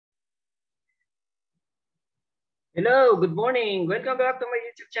Hello, good morning. Welcome back to my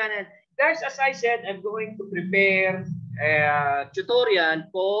YouTube channel. Guys, as I said, I'm going to prepare a tutorial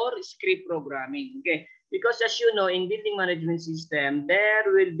for script programming. Okay, because as you know, in building management system, there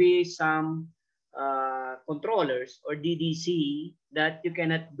will be some controllers or DDC that you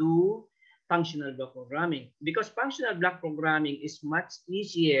cannot do functional block programming. Because functional block programming is much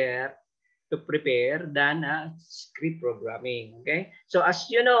easier to prepare than script programming. Okay, so as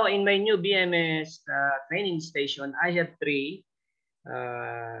you know, in my new BMS training station, I have three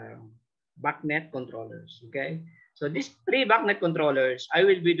uh, Bacnet controllers. Okay, so these three Bacnet controllers, I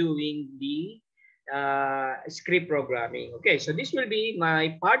will be doing the script programming. Okay, so this will be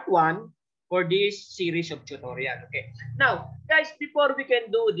my part one for this series of tutorial. Okay, now guys, before we can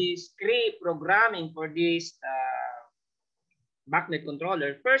do the script programming for this Bacnet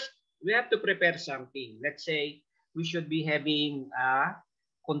controller, first we have to prepare something. Let's say we should be having a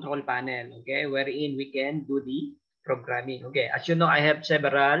control panel, okay, wherein we can do the programming. Okay, as you know, I have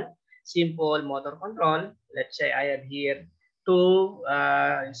several simple motor control. Let's say I have here two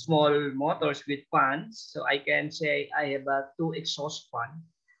small motors with fans. So I can say I have two exhaust fan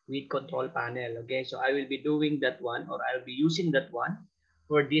with control panel. Okay, so I will be doing that one, or I'll be using that one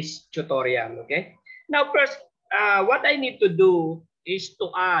for this tutorial. Okay, now first what I need to do is to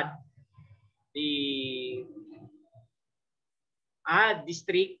the add these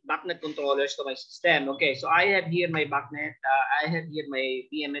three Bacnet controllers to my system. Okay, so I have here my Bacnet, I have here my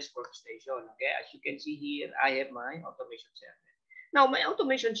BMS workstation. Okay, as you can see here, I have my automation server. Now, my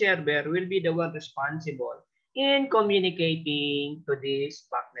automation server will be the one responsible in communicating to these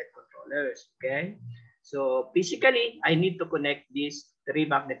Bacnet controllers. Okay, so physically, I need to connect these three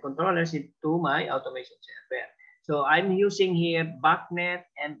Bacnet controllers into my automation server. So I'm using here Bacnet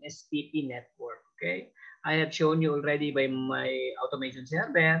MSTP network. Okay, I have shown you already by my automation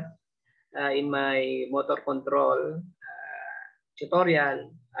server in my motor control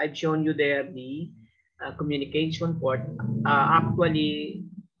tutorial. I've shown you there the communication port. Actually,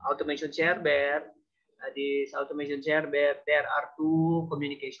 automation server, this automation server, there are two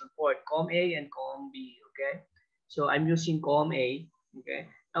communication port, COM A and COM B. Okay, so I'm using COM A. Okay,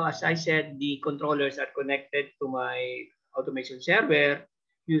 now as I said, the controllers are connected to my automation server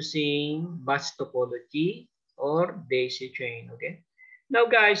using bus topology or daisy chain. Okay. Now,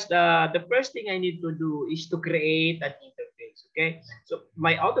 guys, the first thing I need to do is to create an interface. Okay. So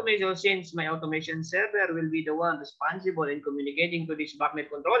my automation, since my automation server will be the one responsible in communicating to these Bacnet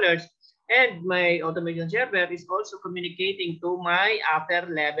controllers, and my automation server is also communicating to my upper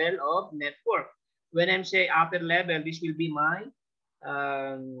level of network. When I'm saying upper level, this will be my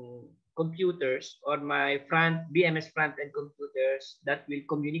computers or my front BMS front end computers that will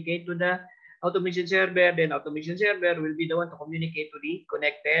communicate to the automation server. Then automation server will be the one to communicate to the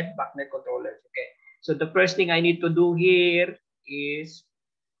connected Bacnet controllers. Okay. So the first thing I need to do here is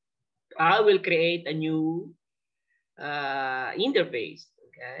I will create a new interface.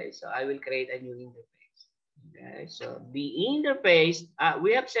 Okay. So I will create a new interface. Okay. So the interface,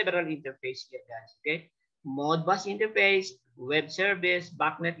 we have several interface here, guys. Okay. Modbus interface, web service,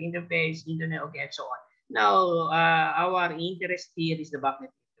 Bacnet interface, internet, okay, and so on. Now, our interest here is the Bacnet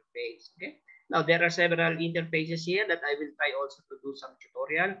interface. Okay. Now, there are several interfaces here that I will try also to do some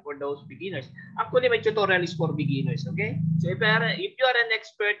tutorial for those beginners. Actually, my tutorial is for beginners. Okay. So if you are an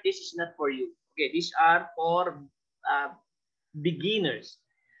expert, this is not for you. Okay. These are for beginners,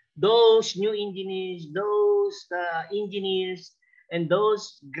 those new engineers, those engineers, and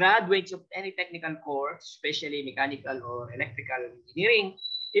those graduates of any technical course, especially mechanical or electrical engineering.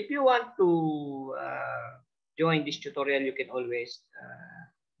 If you want to join this tutorial, you can always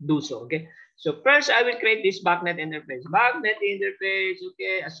do so. Okay. So first, I will create this Bacnet interface. Bacnet interface.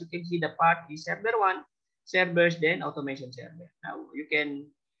 Okay. As you can see, the path is server one, servers, then automation server. Now you can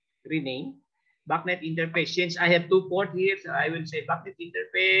rename Bacnet interface. Since I have two ports here, so I will say Bacnet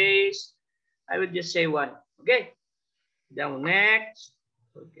interface. I will just say one. Okay. Down next.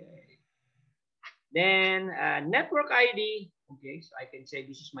 Okay. Then network ID. Okay. So I can say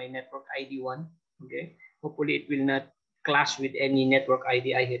this is my network ID one. Okay. Hopefully it will not clash with any network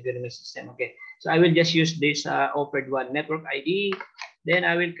ID I have in my system. Okay. So I will just use this offered one, network ID. Then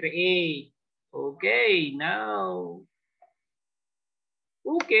I will create. Okay. Now.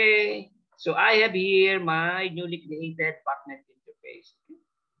 Okay. So I have here my newly created Bacnet interface. Okay.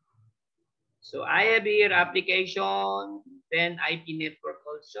 So I have here application, then IP network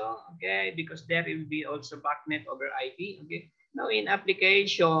also, okay, because there will be also Bacnet over IP, okay. Now in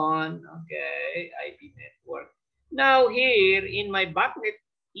application, okay, IP network. Now here in my Bacnet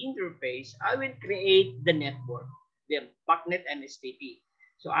interface, I will create the network, the Bacnet MSTP.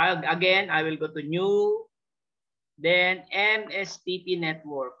 So again, I will go to new then MSTP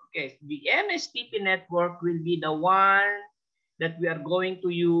network. Okay, the MSTP network will be the one that we are going to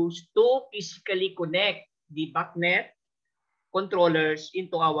use to physically connect the Bacnet controllers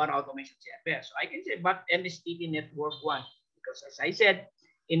into our automation server. So I can say MSTP network 1 because as I said,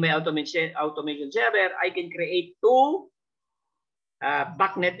 in my automation server, I can create two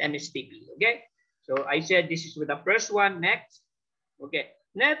Bacnet MSTP. Okay, so I said this is with the first one. Next, okay,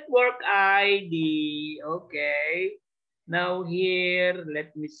 network ID. Okay, now here,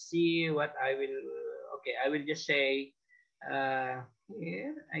 let me see what I will. Okay, I will just say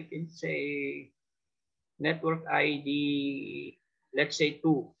here I can say network ID. Let's say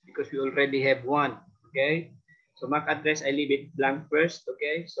 2 because we already have 1. Okay, so MAC address I leave it blank first.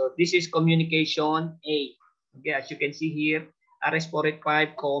 Okay, so this is communication A. Okay, as you can see here,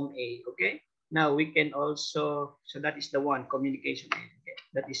 RS485 COM A. Okay, now we can also, so that is the one, communication A. Okay,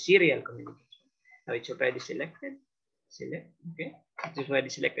 that is serial communication. Now it's already selected. Select. Okay, it is already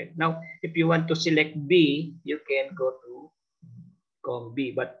selected. Now, if you want to select B, you can go to COM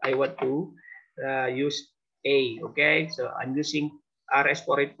B, but I want to use A. Okay, so I'm using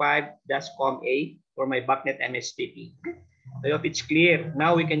RS485-COM A for my Bacnet MSTP. I hope it's clear.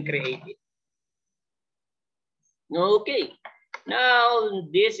 Now we can create it. Okay, now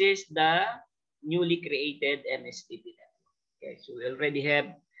this is the newly created MSTP network. Okay, so we already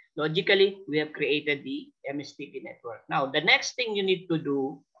have, logically, we have created the MSTP network. Now, the next thing you need to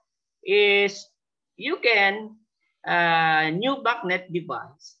do is you can, new Bacnet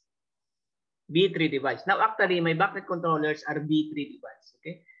device, B3 device. Now, actually, my Bacnet controllers are B3 device.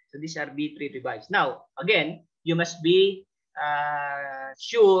 Okay, so these are B3 device. Now, again, you must be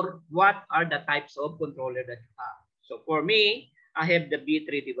sure what are the types of controller that you have. So for me, I have the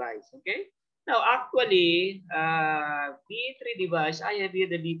B3 device. Okay. Now, actually, B3 device, I have here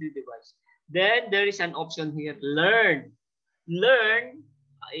the B3 device. Then there is an option here, learn. Learn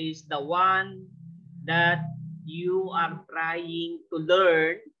is the one that you are trying to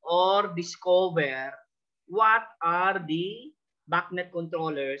learn or discover what are the Bacnet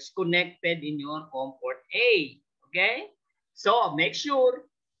controllers connected in your COM port A. Okay? So make sure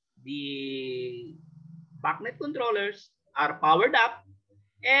the Bacnet controllers are powered up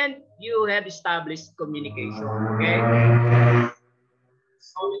and you have established communication. Okay?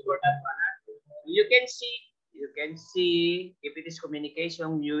 Sorry for that one. You can see if it is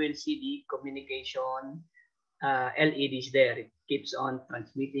communication, you will see the communication LEDs there. It keeps on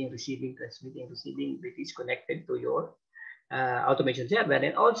transmitting, receiving, transmitting, receiving. It is connected to your automation server.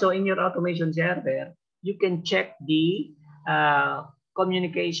 And also in your automation server, you can check the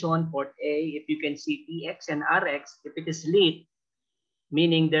communication port A. If you can see TX and RX, if it is lit,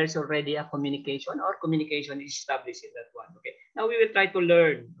 meaning there's already a communication or communication is established in that one. Okay, now we will try to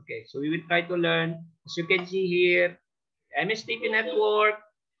learn. Okay, so we will try to learn. As you can see here, MSTP network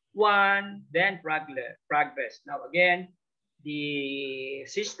 1, then progress. Now again, the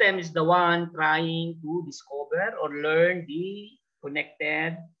system is the one trying to discover or learn the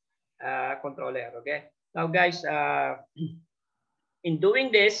connected controller. Okay, now guys, in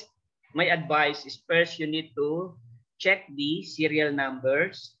doing this, my advice is first you need to check the serial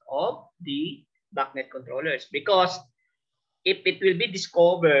numbers of the Bacnet controllers, because if it will be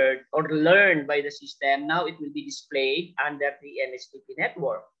discovered or learned by the system, now it will be displayed under the MSTP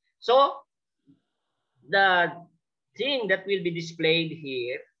network. So the thing that will be displayed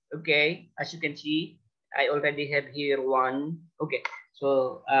here, okay, as you can see, I already have here one. Okay,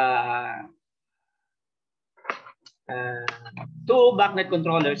 so two Bacnet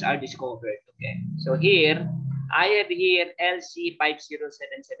controllers are discovered. Okay, so here I have here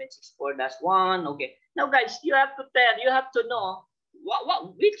LC507764-1. Okay, now guys, you have to know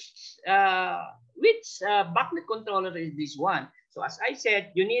which Bacnet controller is this one. So as I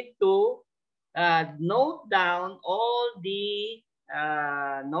said, you need to note down all the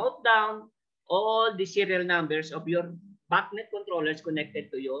serial numbers of your Bacnet controllers connected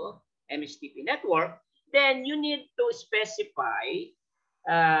to your MSTP network. Then you need to specify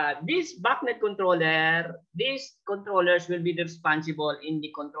this Bacnet controller. These controllers will be responsible in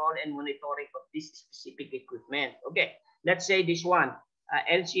the control and monitoring of this specific equipment. Okay, let's say this one,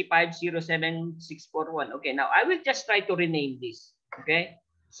 LC507641. Okay, now I will just try to rename this. Okay,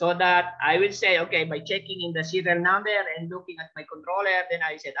 so that I will say, okay, by checking in the serial number and looking at my controller, then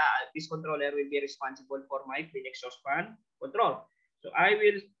I said, this controller will be responsible for my twin exhaust fan control. So I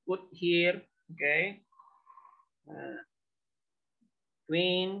will put here, okay,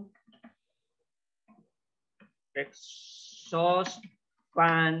 twin exhaust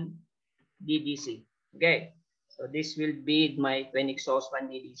fan DDC. Okay, so this will be my twin exhaust fan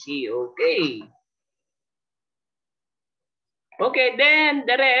DDC. Okay. Okay, then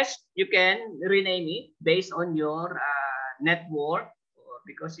the rest, you can rename it based on your network.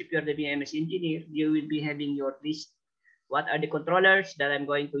 Because if you're the BMS engineer, you will be having your list. What are the controllers that I'm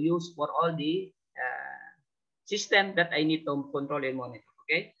going to use for all the system that I need to control and monitor?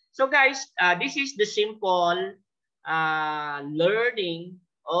 Okay. So guys, this is the simple learning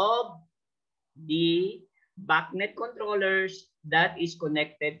of the Bacnet controllers that is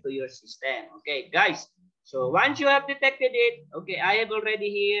connected to your system. Okay, guys. So once you have detected it, okay, I have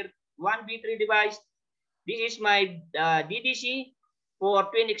already here one B3 device. This is my DDC for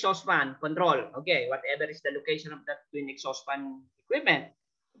twin exhaust fan control. Okay, whatever is the location of that twin exhaust fan equipment.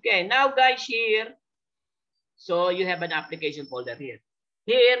 Okay, now guys here, so you have an application folder here.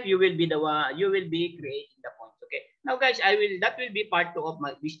 Here you will be the one, you will be creating the points. Okay, now guys, that will be part 2 of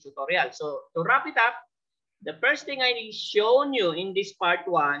this tutorial. So to wrap it up, the first thing I shown you in this part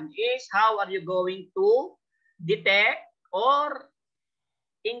 1 is how are you going to detect or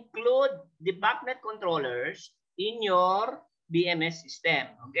include the Bacnet controllers in your BMS system.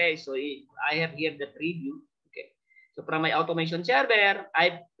 Okay, so I have here the preview. Okay, so from my automation server,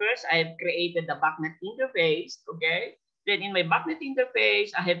 I've created the Bacnet interface. Okay, then in my Bacnet interface,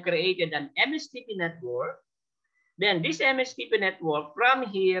 I have created an MSTP network. Then this MSTP network, from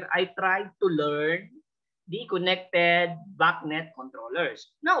here, I tried to learn the connected Bacnet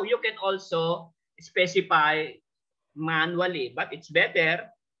controllers. Now, you can also specify manually, but it's better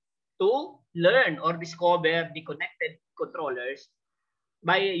to learn or discover the connected controllers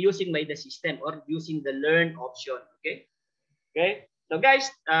by using the system or using the learn option. Okay. Okay. So guys,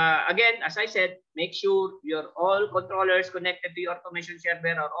 again, as I said, make sure your all controllers connected to your automation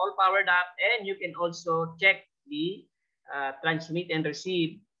server are all powered up, and you can also check the transmit and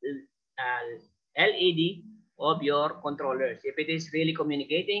receive LED of your controllers if it is really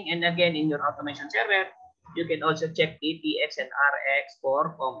communicating. And again, in your automation server, you can also check ATX and RX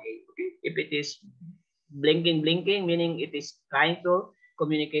for COM8. Okay, if it is blinking, meaning it is trying to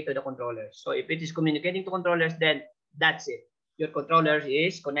communicate to the controllers. So if it is communicating to controllers, then that's it. Your controller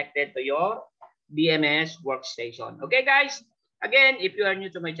is connected to your BMS workstation. Okay, guys. Again, if you are new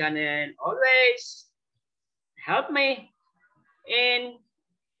to my channel, always help me in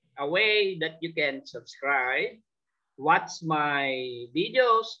a way that you can subscribe, watch my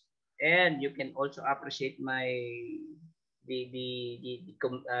videos, and you can also appreciate my the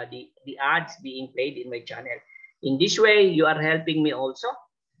ads being played in my channel. In this way, you are helping me also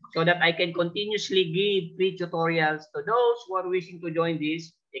so that I can continuously give free tutorials to those who are wishing to join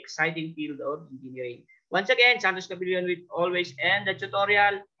this exciting field of engineering. Once again, Santos Cabillion will always end the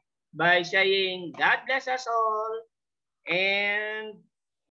tutorial by saying, God bless us all, and